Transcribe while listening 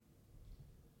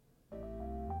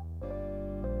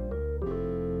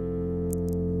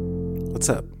What's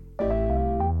up?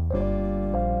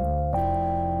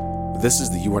 This is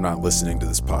the You Are Not Listening to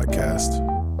This podcast.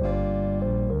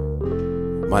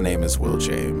 My name is Will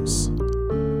James,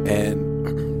 and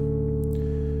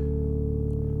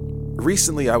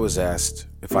recently I was asked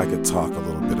if I could talk a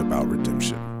little bit about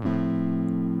redemption.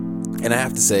 And I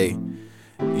have to say,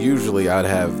 usually I'd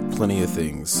have plenty of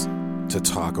things to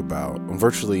talk about on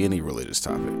virtually any religious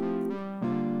topic.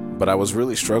 But I was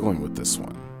really struggling with this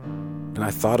one, and I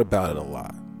thought about it a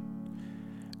lot.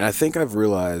 And I think I've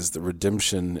realized that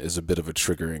redemption is a bit of a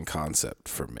triggering concept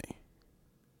for me.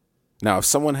 Now, if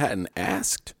someone hadn't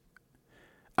asked,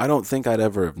 I don't think I'd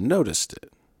ever have noticed it.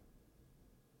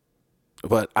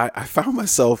 But I found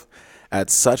myself at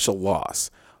such a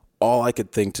loss. All I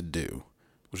could think to do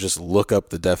was just look up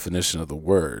the definition of the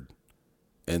word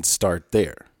and start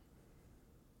there.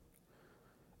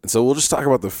 And so we'll just talk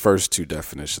about the first two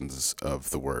definitions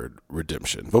of the word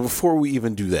redemption. But before we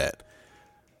even do that,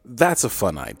 that's a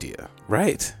fun idea,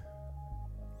 right?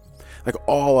 Like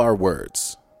all our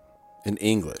words in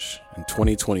English in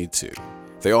 2022,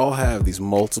 they all have these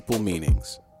multiple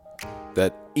meanings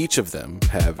that each of them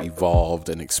have evolved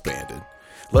and expanded,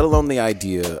 let alone the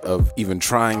idea of even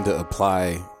trying to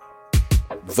apply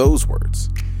those words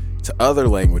to other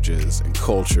languages and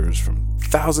cultures from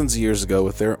thousands of years ago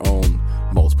with their own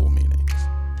multiple meanings.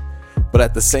 But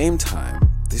at the same time,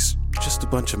 there's just a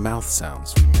bunch of mouth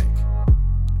sounds we make.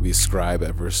 We ascribe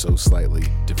ever so slightly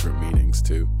different meanings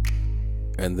to,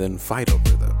 and then fight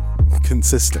over them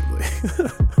consistently.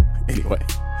 Anyway,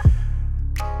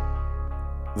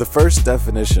 the first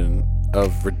definition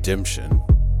of redemption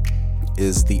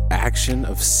is the action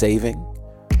of saving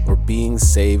or being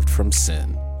saved from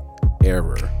sin,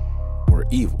 error, or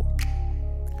evil.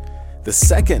 The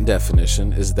second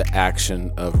definition is the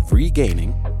action of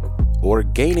regaining or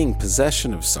gaining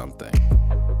possession of something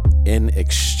in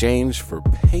exchange for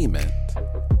payment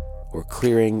or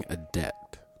clearing a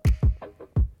debt.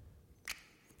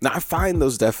 Now, I find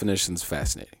those definitions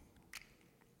fascinating.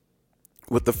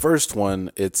 With the first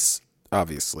one, it's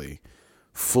obviously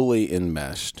fully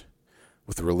enmeshed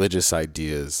with religious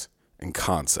ideas and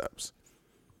concepts.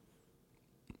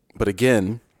 But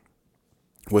again,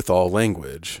 with all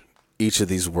language, each of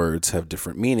these words have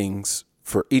different meanings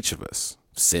for each of us: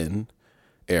 sin,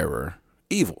 error,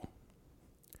 evil.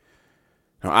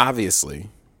 Now,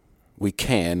 obviously, we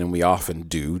can and we often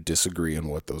do disagree on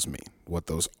what those mean, what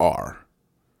those are.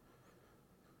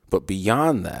 But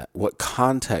beyond that, what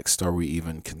context are we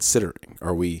even considering?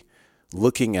 Are we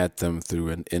looking at them through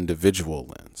an individual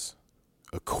lens,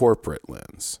 a corporate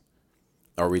lens?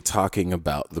 Are we talking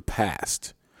about the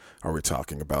past? Are we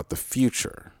talking about the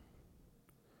future?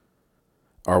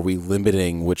 Are we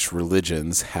limiting which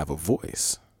religions have a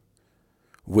voice?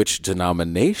 Which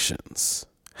denominations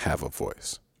have a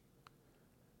voice?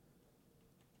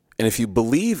 And if you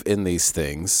believe in these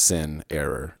things, sin,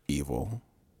 error, evil,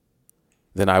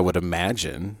 then I would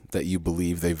imagine that you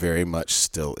believe they very much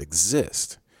still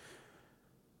exist.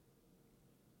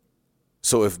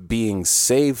 So if being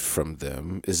saved from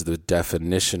them is the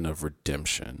definition of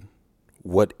redemption,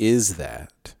 what is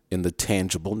that in the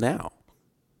tangible now?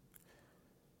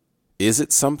 Is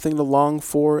it something to long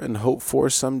for and hope for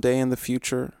someday in the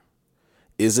future?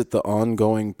 Is it the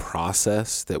ongoing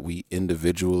process that we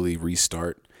individually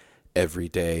restart every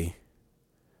day,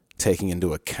 taking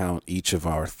into account each of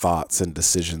our thoughts and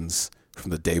decisions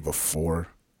from the day before?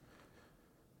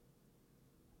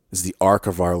 Is the arc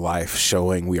of our life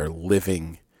showing we are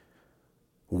living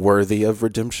worthy of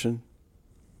redemption?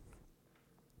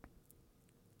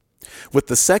 With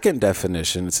the second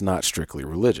definition, it's not strictly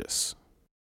religious.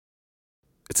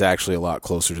 It's actually a lot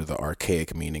closer to the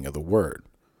archaic meaning of the word: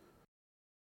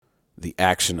 the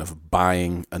action of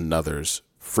buying another's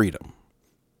freedom.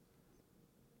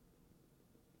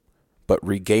 But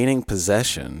regaining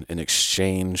possession in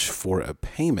exchange for a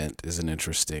payment is an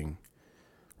interesting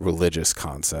religious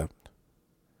concept.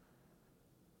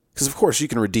 Because, of course, you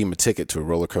can redeem a ticket to a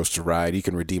roller coaster ride. You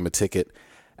can redeem a ticket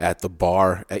at the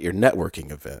bar at your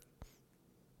networking event.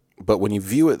 But when you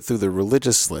view it through the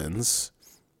religious lens,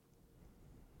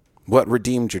 what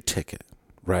redeemed your ticket,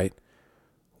 right?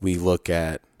 We look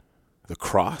at the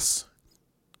cross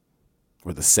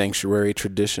or the sanctuary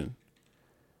tradition.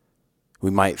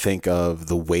 We might think of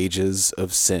the wages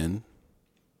of sin,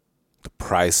 the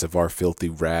price of our filthy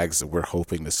rags that we're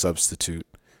hoping to substitute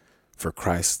for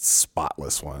Christ's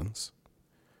spotless ones.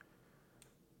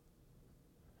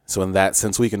 So in that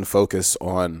sense, we can focus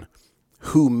on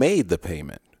who made the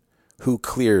payment, who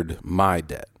cleared my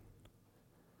debt.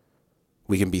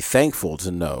 We can be thankful to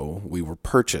know we were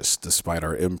purchased despite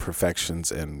our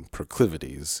imperfections and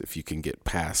proclivities, if you can get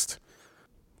past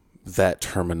that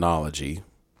terminology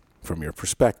from your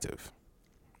perspective.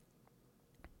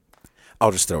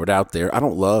 I'll just throw it out there. I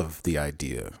don't love the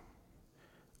idea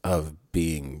of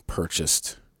being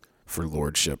purchased for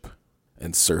lordship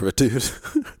and servitude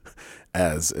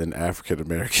as an African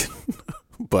American,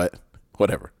 but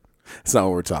whatever. It's not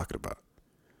what we're talking about.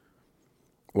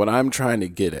 What I'm trying to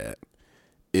get at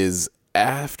is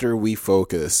after we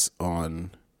focus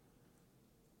on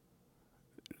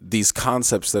these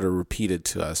concepts that are repeated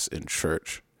to us in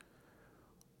church,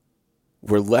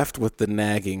 we're left with the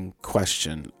nagging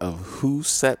question of who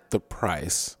set the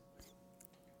price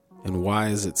and why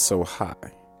is it so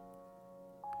high?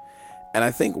 And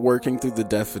I think working through the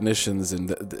definitions, and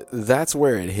that's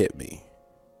where it hit me.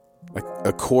 Like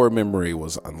a core memory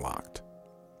was unlocked.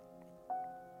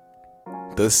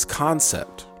 This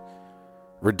concept,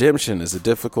 redemption, is a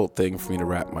difficult thing for me to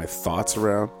wrap my thoughts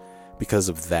around because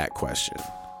of that question.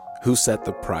 Who set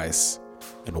the price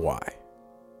and why?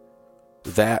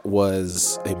 That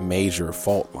was a major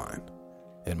fault line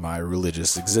in my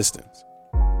religious existence.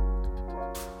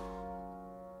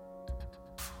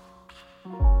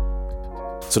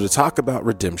 So to talk about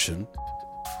redemption,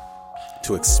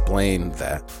 to explain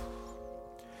that,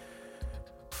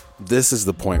 this is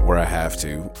the point where I have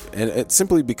to, and it's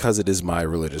simply because it is my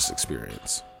religious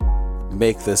experience,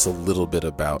 make this a little bit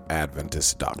about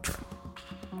Adventist doctrine.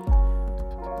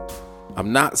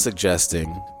 I'm not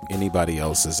suggesting anybody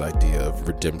else's idea of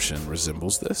redemption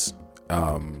resembles this.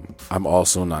 I'm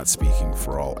also not speaking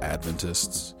for all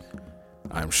Adventists.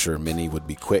 I'm sure many would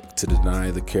be quick to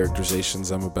deny the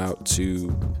characterizations I'm about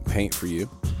to paint for you,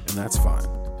 and that's fine.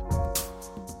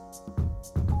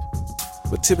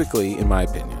 But typically, in my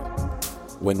opinion,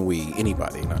 when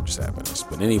anybody, not just Adventists,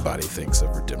 but anybody thinks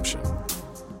of redemption,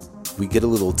 we get a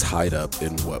little tied up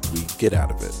in what we get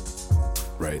out of it,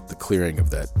 right? The clearing of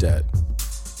that debt.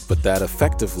 But that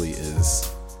effectively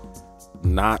is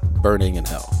not burning in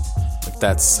hell. Like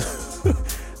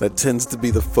that tends to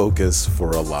be the focus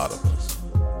for a lot of us.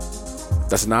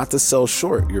 That's not to sell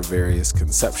short your various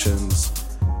conceptions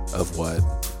of what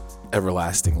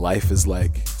everlasting life is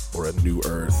like, or a new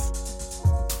earth,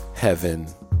 heaven,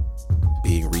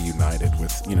 being reunited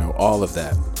with, all of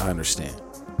that. I understand.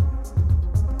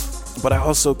 But I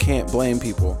also can't blame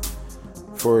people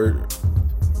for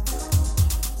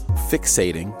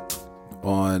fixating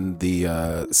on the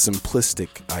simplistic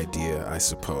idea, I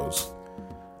suppose,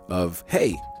 of,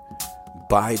 hey,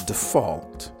 by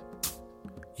default,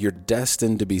 you're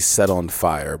destined to be set on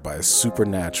fire by a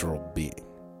supernatural being.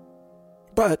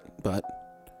 But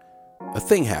a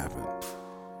thing happened.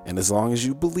 And as long as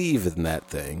you believe in that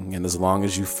thing, and as long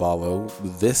as you follow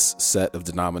this set of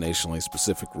denominationally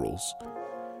specific rules,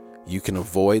 you can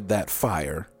avoid that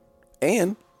fire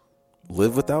and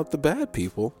live without the bad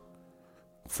people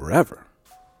forever.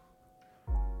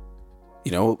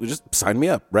 Just sign me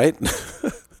up, right?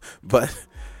 But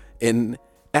in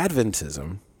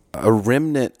Adventism, a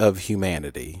remnant of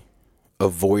humanity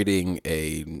avoiding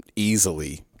a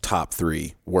easily top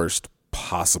 3 worst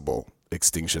possible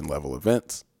extinction level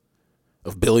events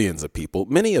of billions of people,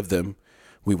 many of them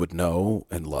we would know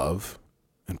and love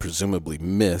and presumably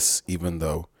miss, even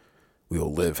though we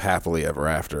will live happily ever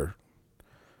after.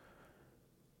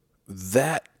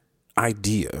 That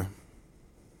idea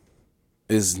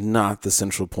is not the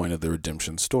central point of the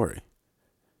redemption story.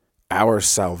 Our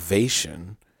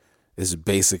salvation is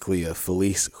basically a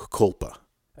felice culpa,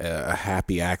 a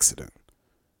happy accident.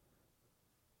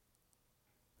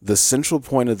 The central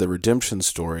point of the redemption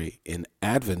story in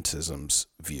Adventism's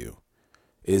view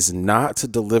is not to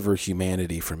deliver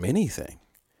humanity from anything,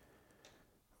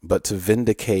 but to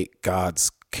vindicate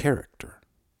God's character.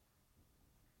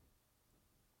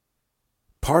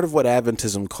 Part of what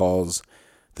Adventism calls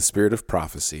the spirit of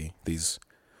prophecy, these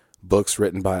books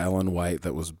written by Ellen White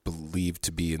that was believed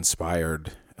to be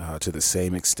inspired to the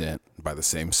same extent by the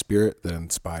same spirit that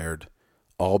inspired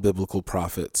all biblical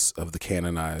prophets of the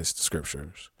canonized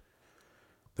scriptures.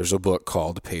 There's a book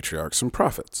called Patriarchs and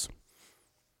Prophets.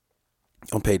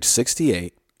 On page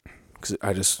 68,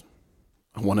 because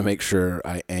I want to make sure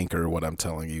I anchor what I'm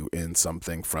telling you in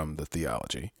something from the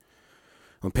theology.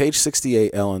 On page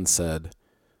 68, Ellen said,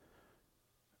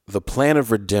 "The plan of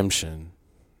redemption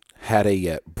had a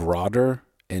yet broader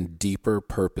and deeper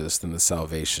purpose than the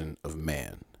salvation of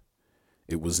man.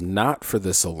 It was not for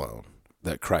this alone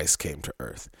that Christ came to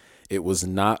earth. It was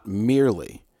not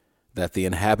merely that the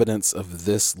inhabitants of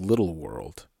this little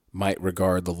world might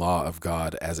regard the law of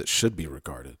God as it should be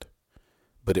regarded,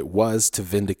 but it was to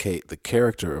vindicate the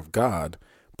character of God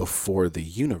before the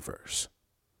universe."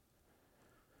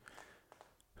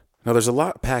 Now, there's a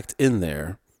lot packed in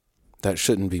there that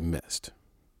shouldn't be missed.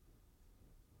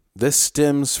 This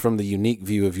stems from the unique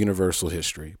view of universal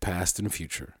history, past and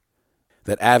future,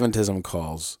 that Adventism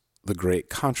calls the Great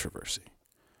Controversy.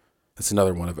 That's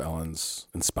another one of Ellen's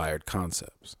inspired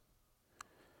concepts.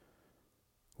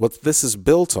 What this is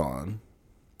built on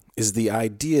is the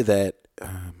idea that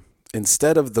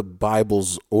instead of the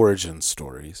Bible's origin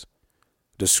stories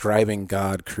describing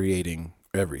God creating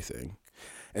everything,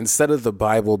 instead of the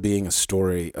Bible being a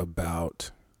story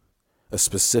about a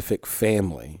specific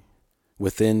family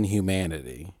within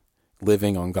humanity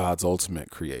living on God's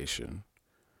ultimate creation,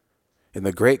 in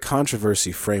the Great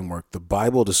Controversy framework, the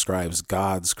Bible describes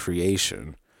God's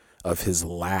creation of his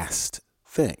last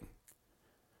thing.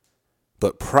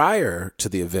 But prior to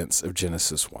the events of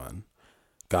Genesis 1,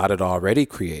 God had already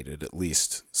created at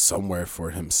least somewhere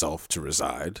for himself to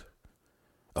reside,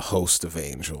 a host of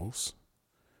angels,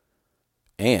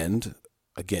 and,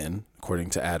 again, according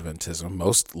to Adventism,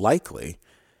 most likely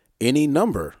any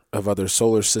number of other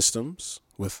solar systems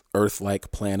with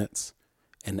Earth-like planets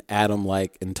and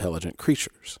atom-like intelligent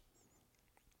creatures.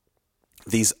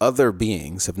 These other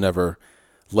beings have never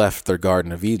left their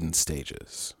Garden of Eden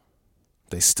stages.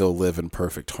 They still live in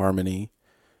perfect harmony.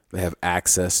 They have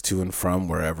access to and from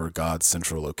wherever God's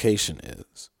central location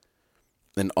is.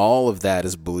 And all of that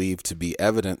is believed to be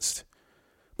evidenced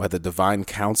by the divine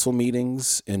council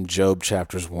meetings in Job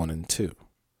chapters 1 and 2.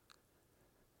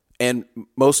 And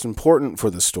most important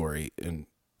for the story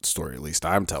at least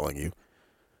I'm telling you,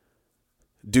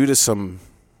 due to some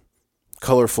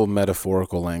colorful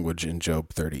metaphorical language in Job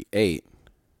 38,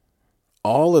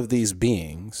 all of these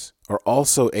beings are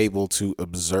also able to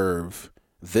observe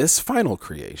this final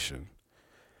creation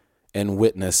and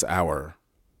witness our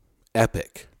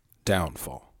epic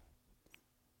downfall.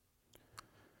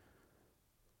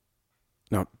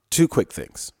 Now, two quick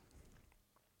things.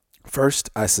 First,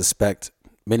 I suspect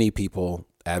many people,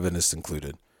 Adventists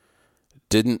included,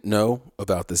 didn't know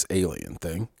about this alien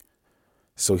thing.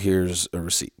 So here's a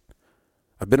receipt.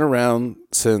 I've been around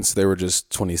since there were just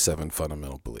 27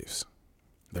 fundamental beliefs.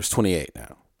 There's 28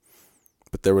 now.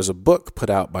 But there was a book put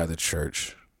out by the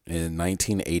church in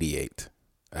 1988.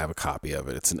 I have a copy of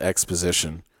it. It's an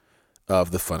exposition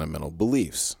of the fundamental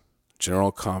beliefs.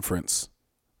 General Conference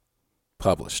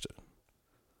published it.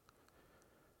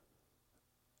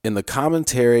 In the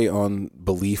commentary on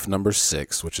belief number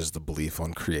 6, which is the belief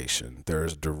on creation,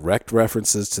 there's direct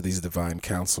references to these divine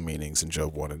council meetings in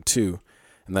Job 1 and 2.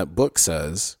 And that book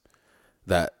says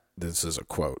that, this is a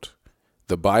quote,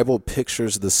 "The Bible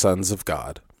pictures the sons of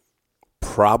God,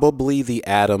 probably the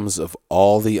atoms of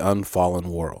all the unfallen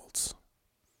worlds,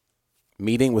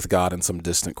 meeting with God in some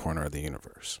distant corner of the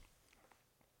universe.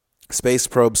 Space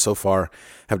probes so far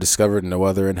have discovered no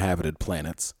other inhabited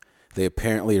planets. They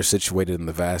apparently are situated in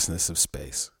the vastness of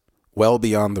space, well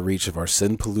beyond the reach of our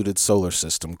sin-polluted solar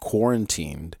system,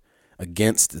 quarantined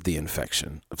against the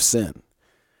infection of sin.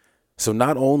 So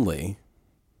not only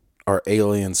are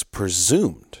aliens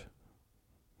presumed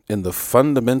in the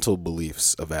fundamental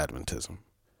beliefs of Adventism,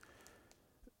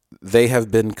 they have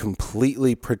been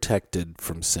completely protected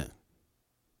from sin."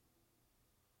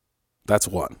 That's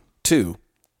one. Two,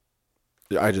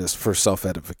 for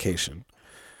self-edification,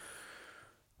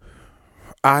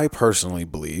 I personally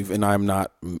believe, and I'm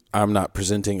not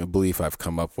presenting a belief I've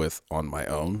come up with on my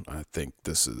own. I think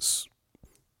this is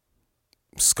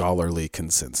scholarly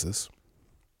consensus.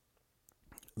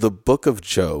 The book of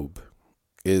Job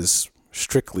is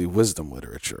strictly wisdom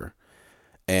literature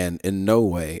and in no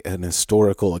way an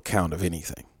historical account of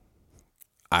anything.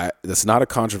 That's not a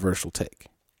controversial take,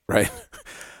 right?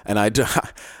 And I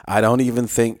don't even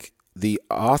think the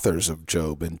authors of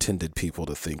Job intended people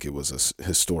to think it was a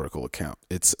historical account.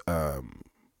 It's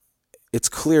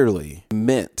clearly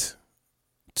meant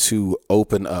to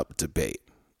open up debate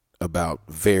about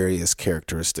various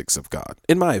characteristics of God.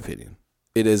 In my opinion,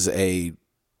 it is a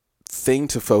thing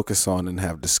to focus on and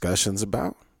have discussions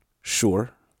about,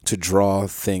 sure, to draw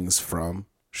things from,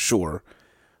 sure,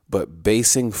 but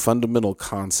basing fundamental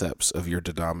concepts of your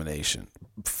denomination,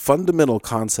 fundamental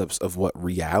concepts of what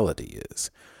reality is,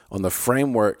 on the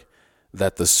framework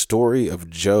that the story of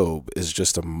Job is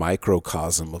just a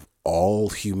microcosm of all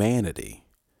humanity,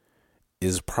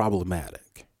 is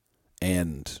problematic.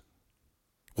 And,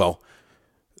 well,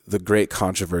 the Great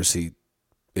Controversy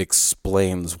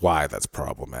explains why that's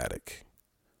problematic.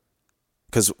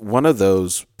 Because one of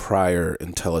those prior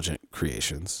intelligent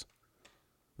creations,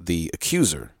 the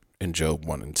accuser in Job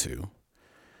 1 and 2,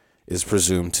 is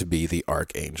presumed to be the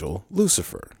archangel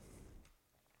Lucifer.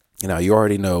 Now, you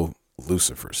already know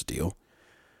Lucifer's deal,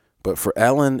 but for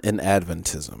Ellen and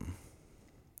Adventism,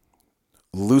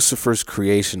 Lucifer's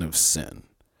creation of sin,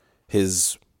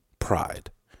 his pride,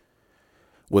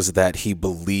 was that he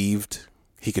believed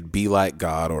he could be like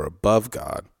God or above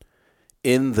God,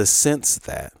 in the sense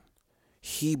that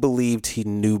he believed he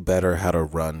knew better how to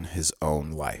run his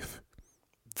own life.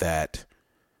 That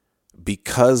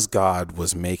because God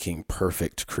was making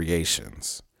perfect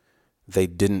creations, they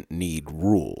didn't need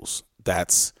rules.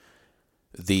 That's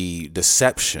the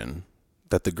deception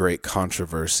that the great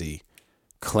controversy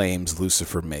claims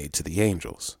Lucifer made to the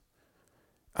angels.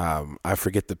 I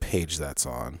forget the page that's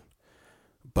on,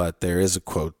 but there is a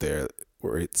quote there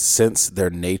where since their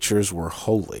natures were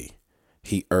holy,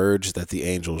 he urged that the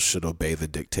angels should obey the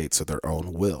dictates of their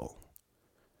own will.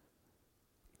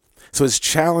 So his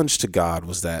challenge to God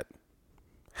was that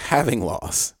having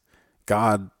laws,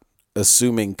 God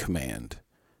assuming command,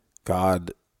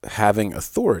 God having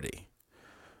authority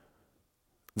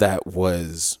that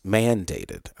was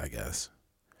mandated, I guess,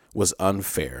 was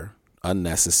unfair,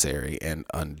 unnecessary, and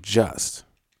unjust.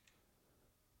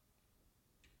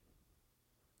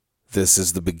 This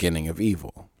is the beginning of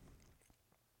evil.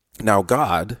 Now,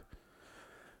 God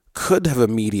could have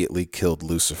immediately killed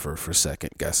Lucifer for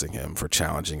second guessing him, for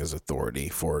challenging his authority,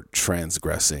 for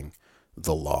transgressing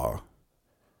the law,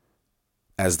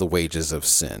 as the wages of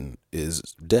sin is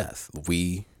death.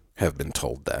 We have been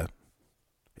told that.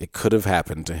 It could have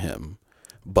happened to him,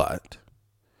 but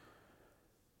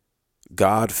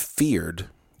God feared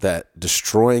that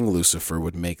destroying Lucifer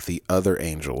would make the other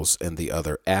angels and the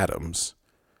other Adams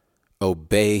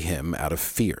obey him out of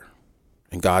fear.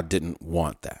 And God didn't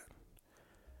want that.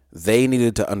 They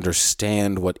needed to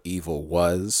understand what evil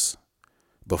was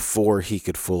before he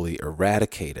could fully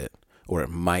eradicate it, or it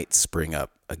might spring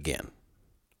up again.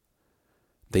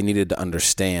 They needed to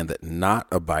understand that not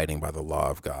abiding by the law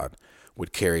of God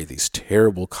would carry these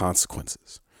terrible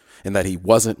consequences, and that he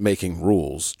wasn't making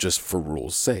rules just for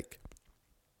rules' sake.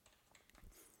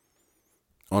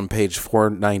 On page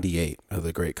 498 of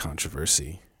The Great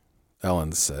Controversy,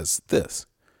 Ellen says this: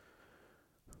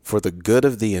 "For the good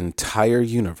of the entire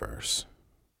universe,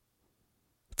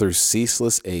 through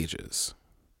ceaseless ages,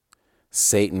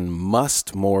 Satan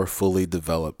must more fully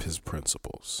develop his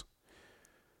principles."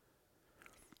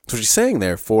 So she's saying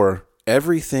there, for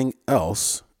everything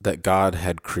else that God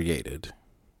had created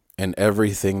and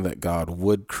everything that God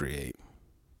would create,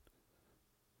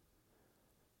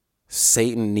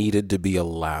 Satan needed to be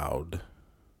allowed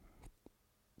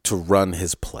to run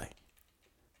his play.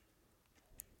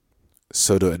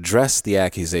 So to address the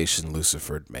accusation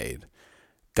Lucifer had made,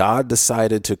 God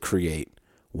decided to create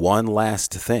one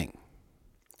last thing,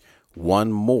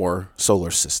 one more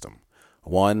solar system,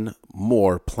 one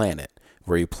more planet,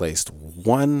 where he placed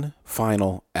one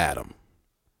final atom,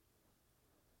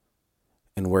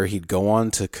 and where he'd go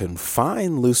on to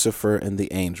confine Lucifer and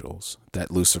the angels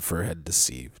that Lucifer had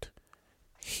deceived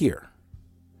here.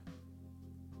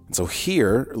 And so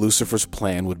here, Lucifer's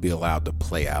plan would be allowed to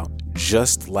play out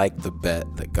just like the bet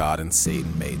that God and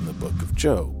Satan made in the book of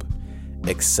Job,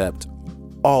 except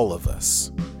all of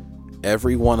us,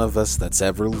 every one of us that's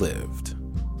ever lived,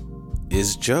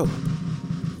 is Job,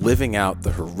 living out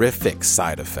the horrific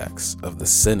side effects of the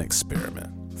sin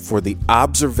experiment for the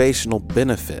observational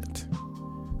benefit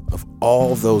of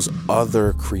all those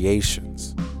other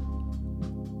creations.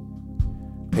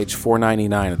 Page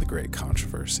 499 of The Great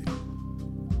Controversy.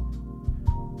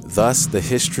 Thus, the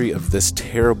history of this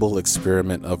terrible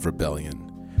experiment of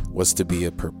rebellion was to be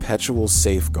a perpetual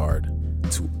safeguard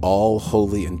to all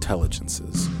holy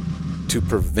intelligences, to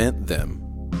prevent them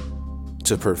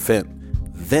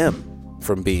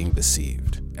from being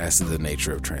deceived as to the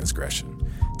nature of transgression,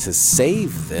 to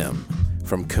save them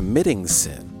from committing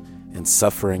sin and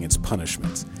suffering its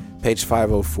punishments. Page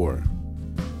 504.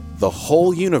 The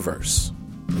whole universe,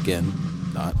 again,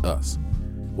 not us,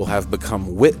 will have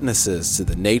become witnesses to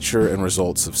the nature and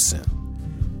results of sin,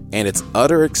 and its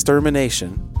utter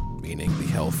extermination, meaning the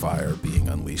hellfire being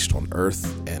unleashed on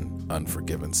earth and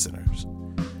unforgiven sinners,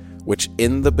 which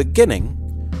in the beginning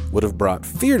would have brought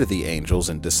fear to the angels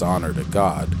and dishonor to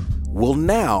God, will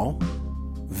now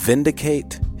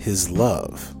vindicate his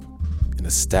love and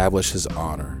establish his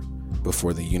honor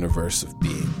before the universe of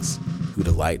beings who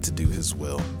delight to do his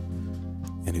will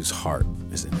and whose heart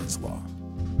is in his law.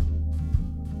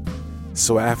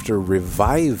 So after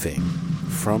reviving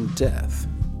from death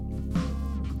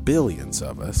billions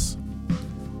of us,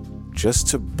 just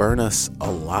to burn us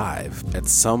alive at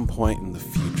some point in the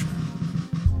future,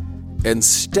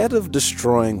 instead of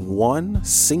destroying one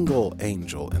single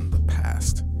angel in the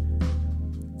past,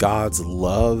 God's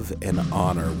love and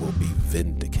honor will be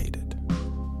vindicated.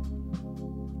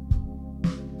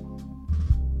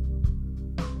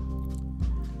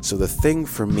 So the thing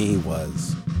for me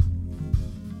was,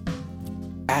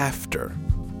 after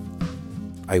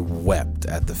I wept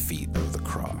at the feet of the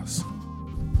cross.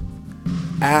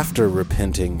 After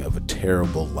repenting of a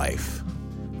terrible life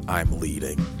I'm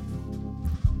leading,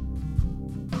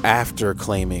 after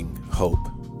claiming hope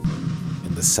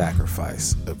in the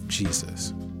sacrifice of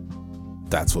Jesus,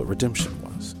 that's what redemption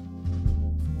was.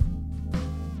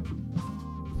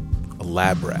 A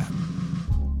lab rat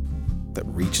that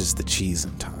reaches the cheese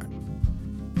in time.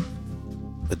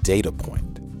 A data point.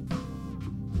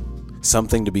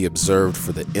 Something to be observed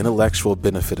for the intellectual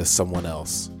benefit of someone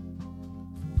else.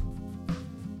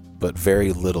 But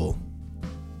very little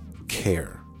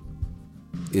care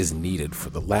is needed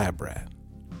for the lab rat.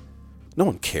 No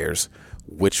one cares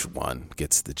which one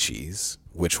gets the cheese,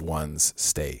 which ones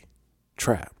stay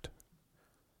trapped.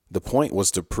 The point was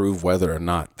to prove whether or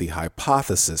not the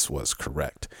hypothesis was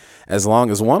correct. As long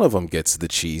as one of them gets the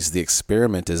cheese, the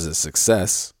experiment is a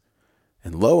success.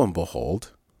 And lo and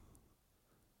behold,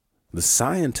 the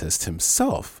scientist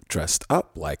himself, dressed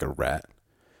up like a rat,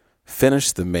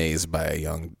 finished the maze by a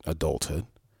young adulthood,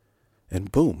 and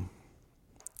boom,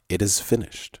 it is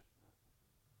finished.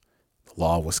 The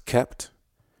law was kept,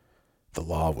 the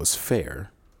law was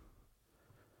fair,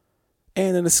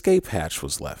 and an escape hatch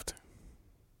was left.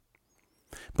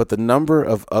 But the number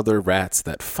of other rats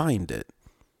that find it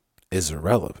is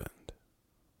irrelevant.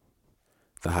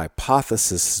 The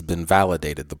hypothesis has been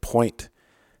validated. The point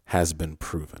has been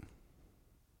proven.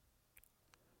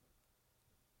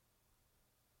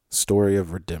 Story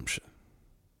of redemption.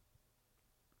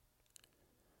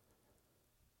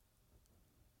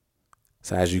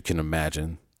 So as you can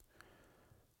imagine,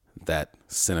 that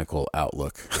cynical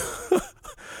outlook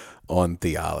on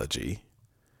theology,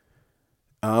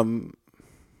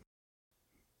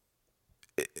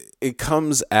 it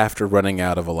comes after running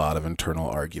out of a lot of internal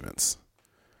arguments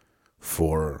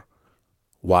for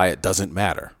why it doesn't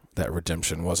matter that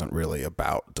redemption wasn't really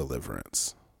about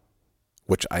deliverance,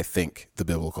 which I think the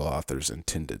biblical authors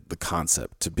intended the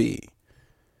concept to be.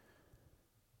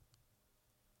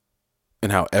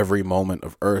 And how every moment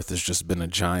of earth has just been a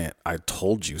giant "I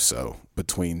told you so"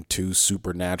 between two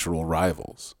supernatural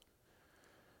rivals.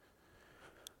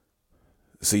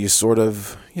 So you sort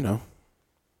of,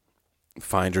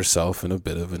 find yourself in a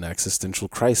bit of an existential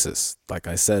crisis. Like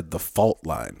I said, the fault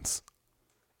lines,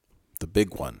 the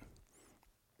big one.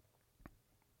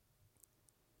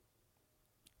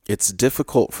 It's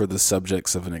difficult for the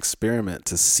subjects of an experiment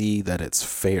to see that it's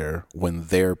fair when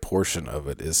their portion of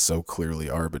it is so clearly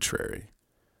arbitrary.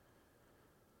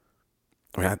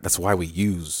 I mean, that's why we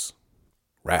use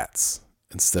rats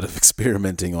instead of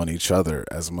experimenting on each other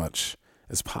as much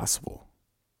as possible.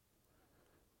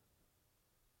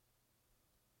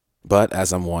 But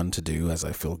as I'm one to do, as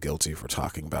I feel guilty for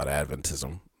talking about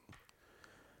Adventism,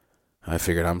 I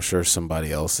figured I'm sure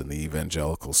somebody else in the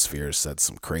evangelical sphere said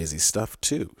some crazy stuff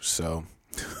too. So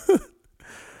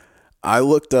I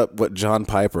looked up what John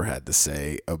Piper had to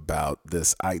say about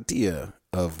this idea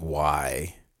of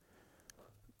why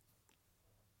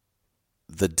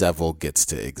the devil gets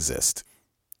to exist.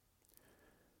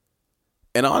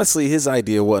 And honestly, his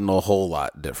idea wasn't a whole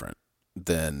lot different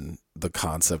than the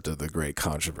concept of the Great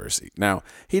Controversy. Now,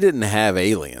 he didn't have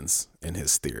aliens in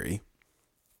his theory.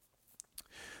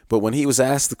 But when he was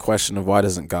asked the question of why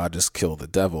doesn't God just kill the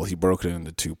devil, he broke it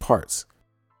into two parts.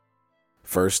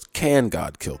 First, can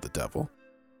God kill the devil?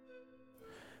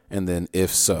 And then, if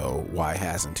so, why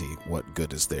hasn't he? What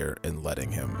good is there in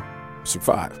letting him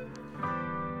survive?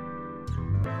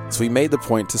 So he made the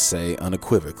point to say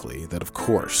unequivocally that, of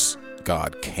course,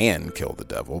 God can kill the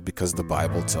devil because the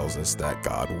Bible tells us that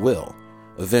God will,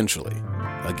 eventually.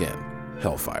 Again,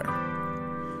 hellfire.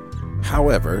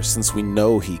 However, since we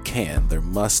know he can, there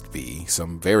must be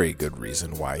some very good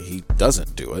reason why he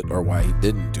doesn't do it or why he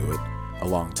didn't do it a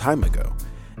long time ago.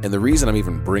 And the reason I'm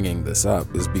even bringing this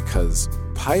up is because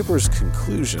Piper's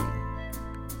conclusion,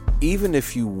 even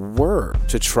if you were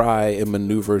to try and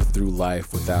maneuver through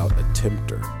life without a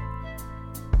tempter,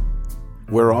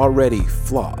 we're already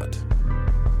flawed.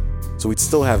 So we'd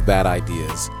still have bad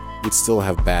ideas. We'd still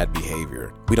have bad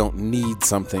behavior. We don't need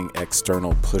something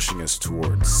external pushing us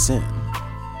towards sin.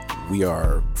 We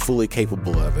are fully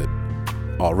capable of it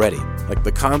already. Like,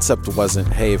 the concept wasn't,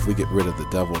 hey, if we get rid of the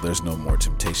devil, there's no more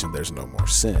temptation, there's no more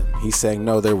sin. He's saying,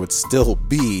 no, there would still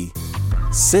be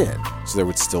sin. So there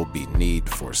would still be need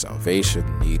for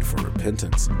salvation, need for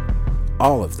repentance,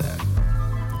 all of that.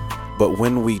 But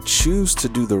when we choose to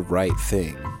do the right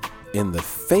thing in the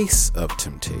face of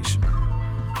temptation,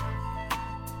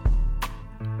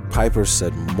 Piper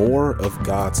said more of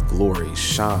God's glory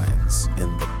shines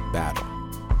in the battle.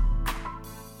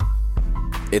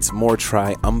 It's more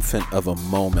triumphant of a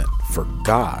moment for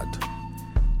God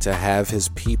to have his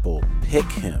people pick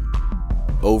him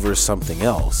over something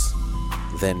else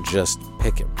than just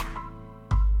pick him.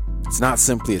 It's not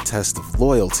simply a test of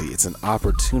loyalty, it's an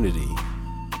opportunity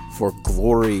for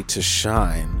glory to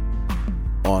shine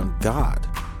on God.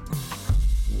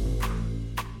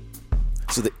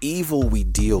 So the evil we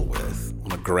deal with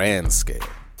on a grand scale,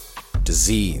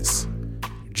 disease,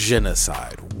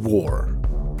 genocide, war,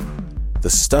 the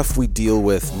stuff we deal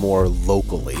with more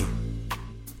locally,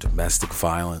 domestic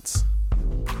violence,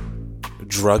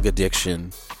 drug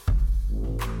addiction,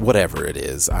 whatever it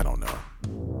is, I don't know.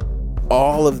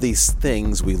 All of these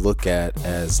things we look at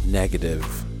as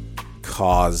negative,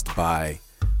 caused by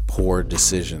poor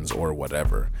decisions or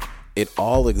whatever. It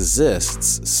all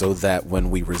exists so that when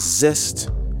we resist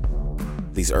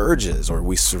these urges, or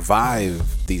we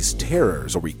survive these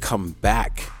terrors, or we come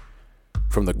back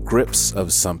from the grips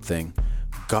of something,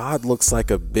 God looks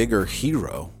like a bigger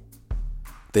hero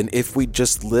than if we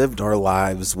just lived our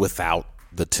lives without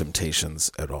the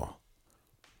temptations at all.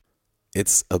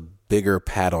 It's a bigger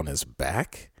pat on his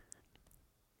back.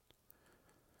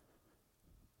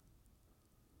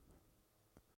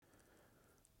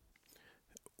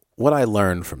 What I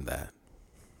learned from that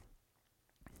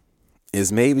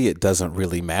is maybe it doesn't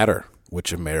really matter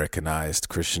which Americanized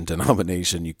Christian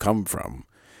denomination you come from.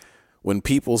 When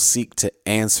people seek to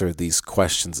answer these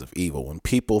questions of evil, when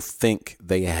people think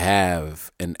they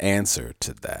have an answer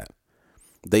to that,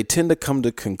 they tend to come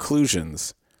to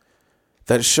conclusions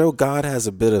that show God has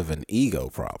a bit of an ego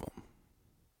problem.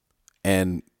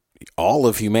 And all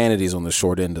of humanity is on the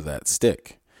short end of that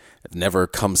stick. It never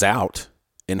comes out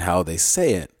in how they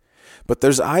say it. But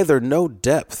there's either no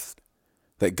depth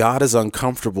that God is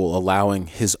uncomfortable allowing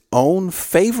his own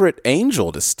favorite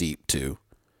angel to steep to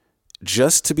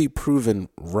just to be proven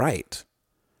right,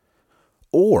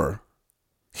 or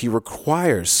he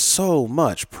requires so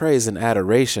much praise and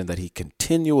adoration that he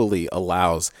continually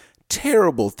allows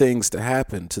terrible things to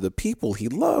happen to the people he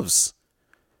loves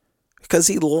because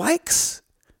he likes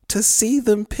to see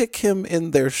them pick him in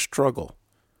their struggle.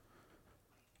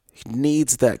 He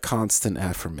needs that constant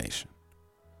affirmation.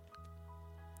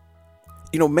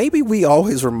 Maybe we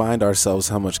always remind ourselves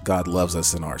how much God loves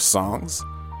us in our songs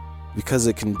because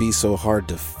it can be so hard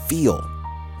to feel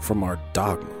from our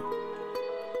dogma.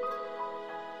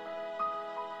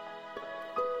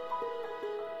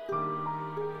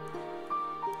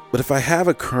 But if I have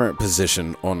a current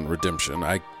position on redemption,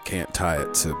 I can't tie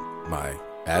it to my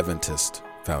Adventist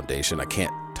foundation. I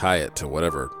can't tie it to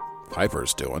whatever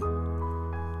Piper's doing.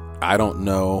 I don't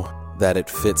know that it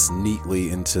fits neatly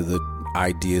into the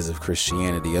ideas of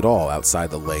Christianity at all outside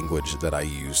the language that I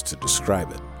use to describe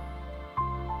it.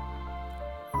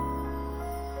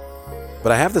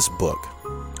 But I have this book.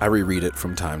 I reread it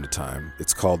from time to time.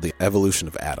 It's called The Evolution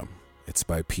of Adam. It's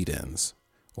by Pete Enns,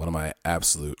 one of my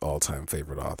absolute all-time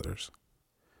favorite authors.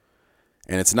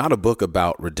 And it's not a book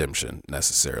about redemption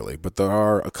necessarily, but there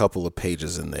are a couple of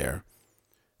pages in there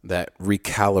that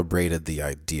recalibrated the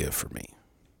idea for me.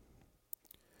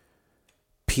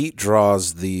 Pete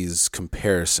draws these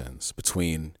comparisons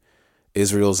between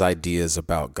Israel's ideas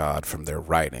about God from their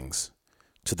writings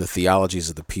to the theologies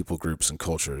of the people groups and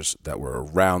cultures that were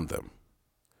around them.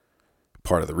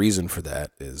 Part of the reason for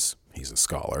that is he's a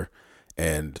scholar,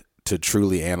 and to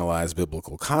truly analyze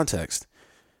biblical context,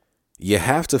 you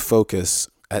have to focus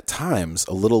at times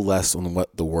a little less on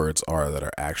what the words are that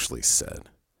are actually said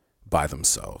by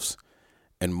themselves,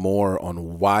 and more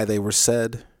on why they were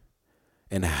said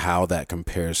and how that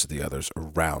compares to the others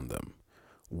around them.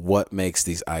 What makes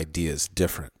these ideas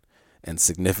different and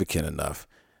significant enough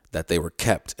that they were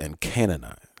kept and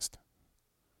canonized?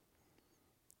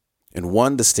 And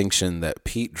one distinction that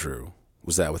Pete drew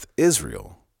was that with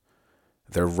Israel,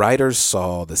 their writers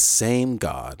saw the same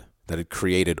God that had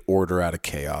created order out of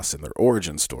chaos in their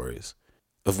origin stories,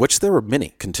 of which there were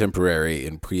many contemporary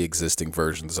and pre-existing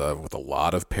versions of, with a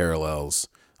lot of parallels,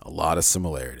 a lot of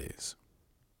similarities.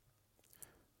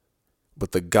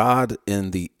 But the God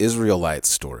in the Israelite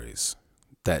stories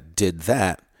that did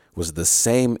that was the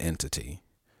same entity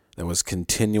that was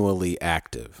continually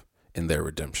active in their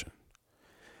redemption.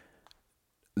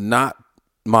 Not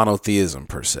monotheism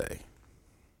per se,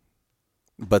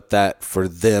 but that for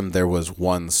them there was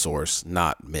one source,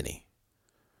 not many.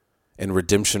 And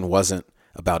redemption wasn't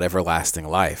about everlasting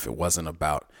life. It wasn't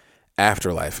about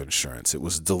afterlife insurance. It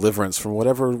was deliverance from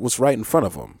whatever was right in front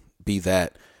of them, be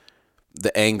that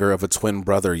the anger of a twin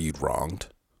brother you'd wronged,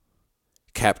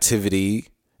 captivity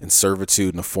and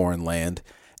servitude in a foreign land,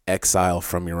 exile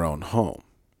from your own home.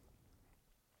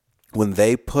 When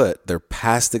they put their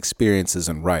past experiences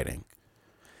in writing,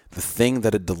 The thing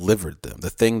that had delivered them, the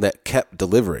thing that kept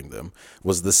delivering them,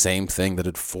 was the same thing that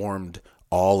had formed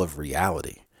all of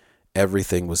reality.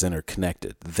 Everything was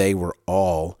interconnected. They were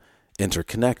all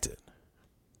interconnected.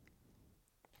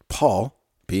 Paul,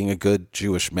 being a good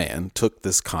Jewish man, took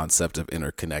this concept of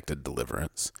interconnected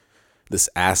deliverance, this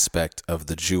aspect of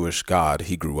the Jewish God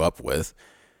he grew up with,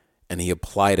 and he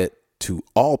applied it to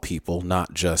all people,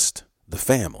 not just the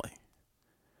family.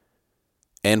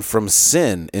 And from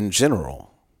sin in general,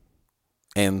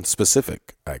 and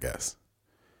specific, I guess.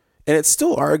 And it's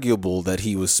still arguable that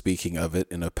he was speaking of it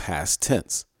in a past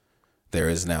tense. There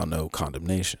is now no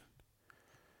condemnation.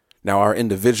 Now, our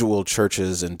individual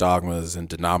churches and dogmas and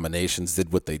denominations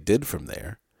did what they did from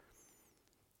there.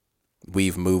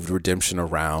 We've moved redemption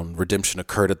around. Redemption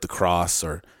occurred at the cross,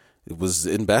 or it was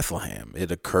in Bethlehem.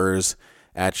 It occurs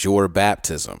at your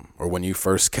baptism, or when you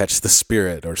first catch the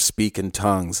Spirit, or speak in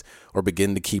tongues, or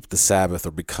begin to keep the Sabbath,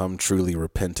 or become truly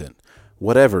repentant,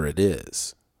 whatever it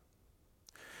is.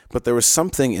 But there was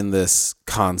something in this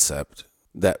concept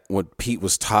that when Pete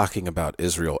was talking about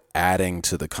Israel adding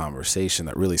to the conversation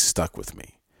that really stuck with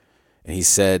me. And he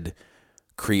said,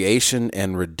 creation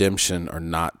and redemption are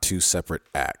not two separate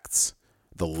acts.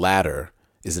 The latter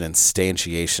is an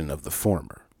instantiation of the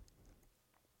former.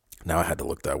 Now I had to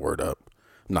look that word up.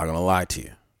 I'm not going to lie to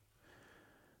you.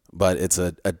 But it's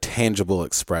a tangible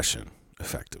expression,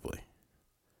 effectively.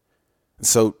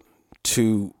 So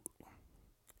to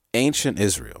ancient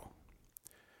Israel,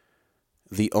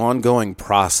 the ongoing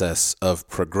process of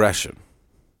progression,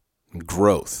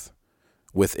 growth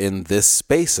within this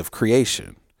space of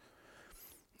creation,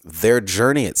 their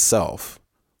journey itself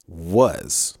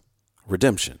was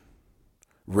redemption.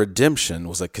 Redemption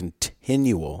was a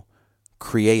continual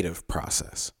creative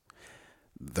process.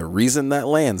 The reason that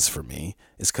lands for me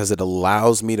is because it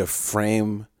allows me to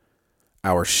frame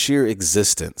our sheer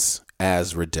existence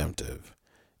as redemptive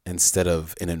instead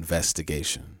of an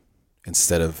investigation,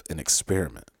 instead of an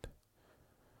experiment.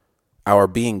 Our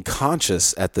being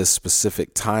conscious at this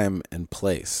specific time and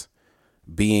place,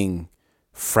 being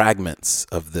fragments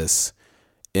of this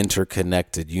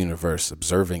interconnected universe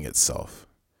observing itself,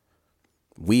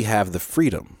 we have the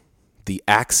freedom, the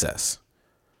access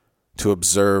to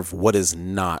observe what is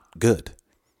not good,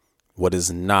 what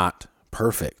is not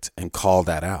perfect, and call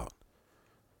that out.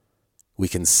 We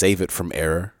can save it from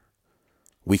error.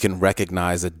 We can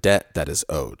recognize a debt that is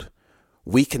owed.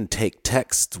 We can take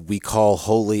texts we call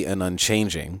holy and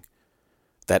unchanging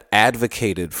that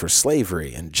advocated for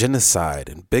slavery and genocide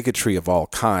and bigotry of all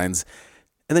kinds,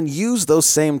 and then use those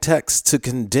same texts to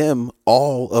condemn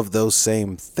all of those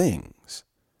same things.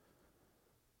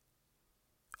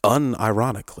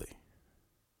 Unironically.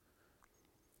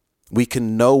 We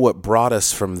can know what brought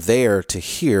us from there to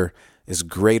here is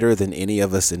greater than any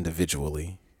of us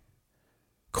individually,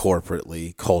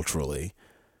 corporately, culturally.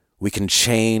 We can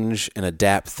change and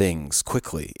adapt things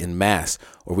quickly in mass,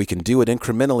 or we can do it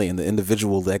incrementally in the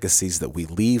individual legacies that we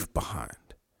leave behind.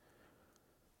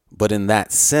 But in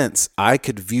that sense, I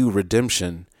could view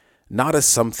redemption not as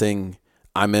something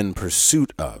I'm in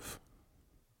pursuit of,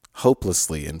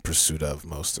 hopelessly in pursuit of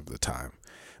most of the time,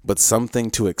 but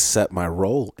something to accept my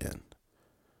role in.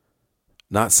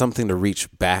 Not something to reach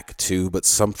back to, but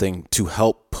something to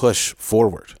help push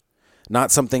forward. Not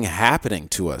something happening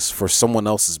to us for someone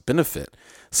else's benefit,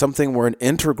 something we're an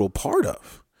integral part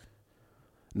of.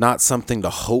 Not something to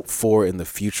hope for in the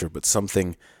future, but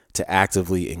something to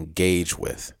actively engage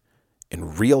with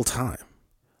in real time,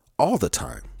 all the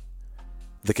time.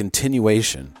 The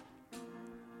continuation,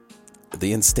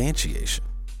 the instantiation.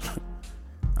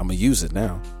 I'm going to use it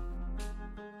now.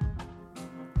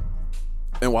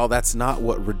 And while that's not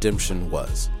what redemption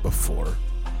was before,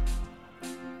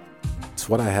 it's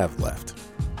what I have left.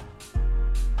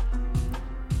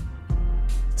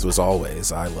 So as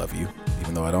always, I love you,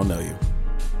 even though I don't know you.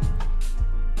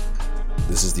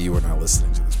 This is the You Are Not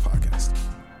Listening to This podcast.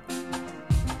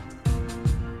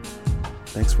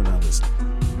 Thanks for not listening.